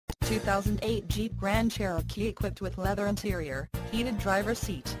2008 Jeep Grand Cherokee equipped with leather interior, heated driver's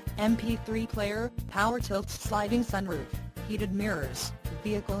seat, MP3 player, power tilt sliding sunroof, heated mirrors,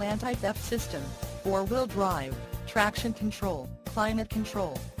 vehicle anti-theft system, 4-wheel drive, traction control, climate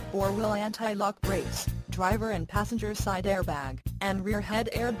control, 4-wheel anti-lock brakes, driver and passenger side airbag, and rear head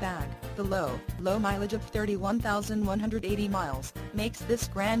airbag. The low mileage of 31,180 miles makes this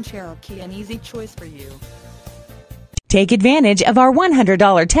Grand Cherokee an easy choice for you. Take advantage of our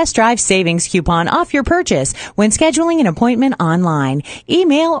 $100 test drive savings coupon off your purchase when scheduling an appointment online.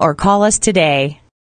 Email or call us today.